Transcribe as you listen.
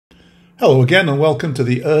Hello again and welcome to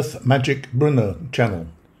the Earth Magic Bruno channel.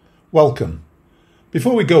 Welcome.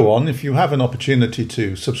 Before we go on, if you have an opportunity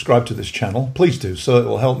to subscribe to this channel, please do so. It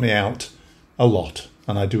will help me out a lot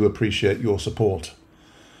and I do appreciate your support.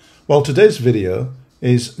 Well, today's video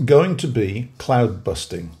is going to be cloud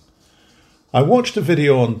busting. I watched a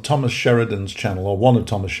video on Thomas Sheridan's channel, or one of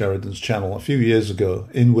Thomas Sheridan's channel, a few years ago,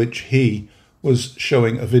 in which he was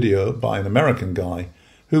showing a video by an American guy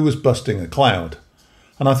who was busting a cloud.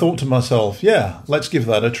 And I thought to myself, yeah, let's give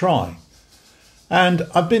that a try. And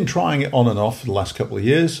I've been trying it on and off for the last couple of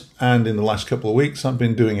years, and in the last couple of weeks I've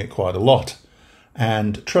been doing it quite a lot.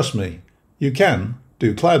 And trust me, you can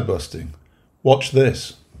do cloud busting. Watch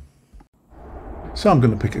this. So I'm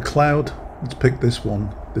going to pick a cloud. Let's pick this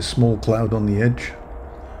one, this small cloud on the edge.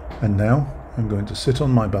 And now I'm going to sit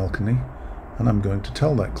on my balcony and I'm going to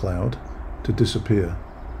tell that cloud to disappear.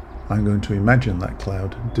 I'm going to imagine that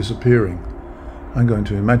cloud disappearing. I'm going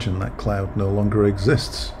to imagine that cloud no longer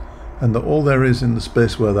exists and that all there is in the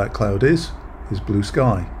space where that cloud is blue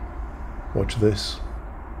sky. Watch this.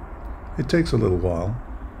 It takes a little while.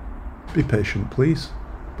 Be patient, please,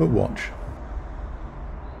 but watch.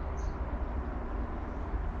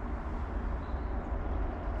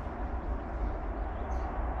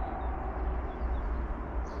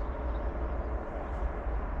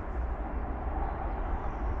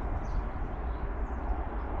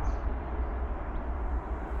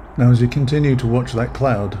 Now as you continue to watch that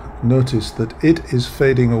cloud, notice that it is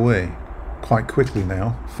fading away quite quickly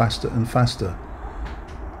now, faster and faster.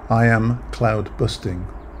 I am cloud busting.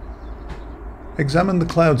 Examine the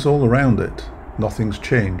clouds all around it. Nothing's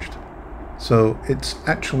changed. So it's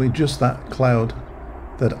actually just that cloud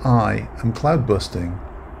that I am cloud busting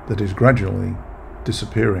that is gradually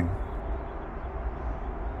disappearing.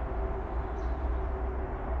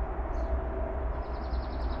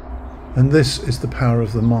 And this is the power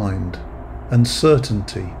of the mind, and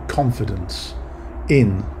certainty, confidence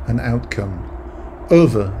in an outcome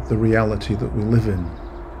over the reality that we live in.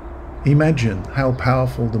 Imagine how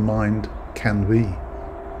powerful the mind can be.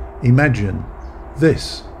 Imagine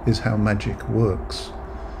this is how magic works.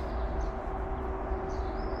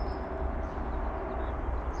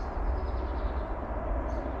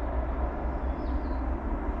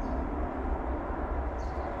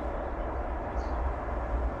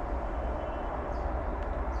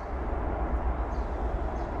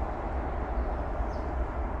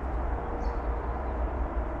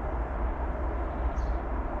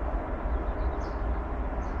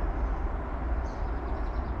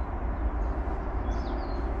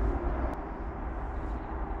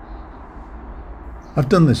 I've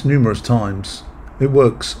done this numerous times. It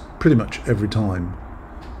works pretty much every time.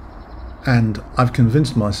 And I've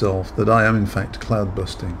convinced myself that I am in fact cloud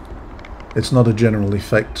busting. It's not a general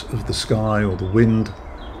effect of the sky or the wind.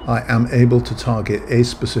 I am able to target a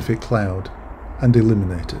specific cloud and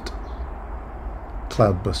eliminate it.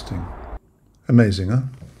 Cloud busting. Amazing, huh?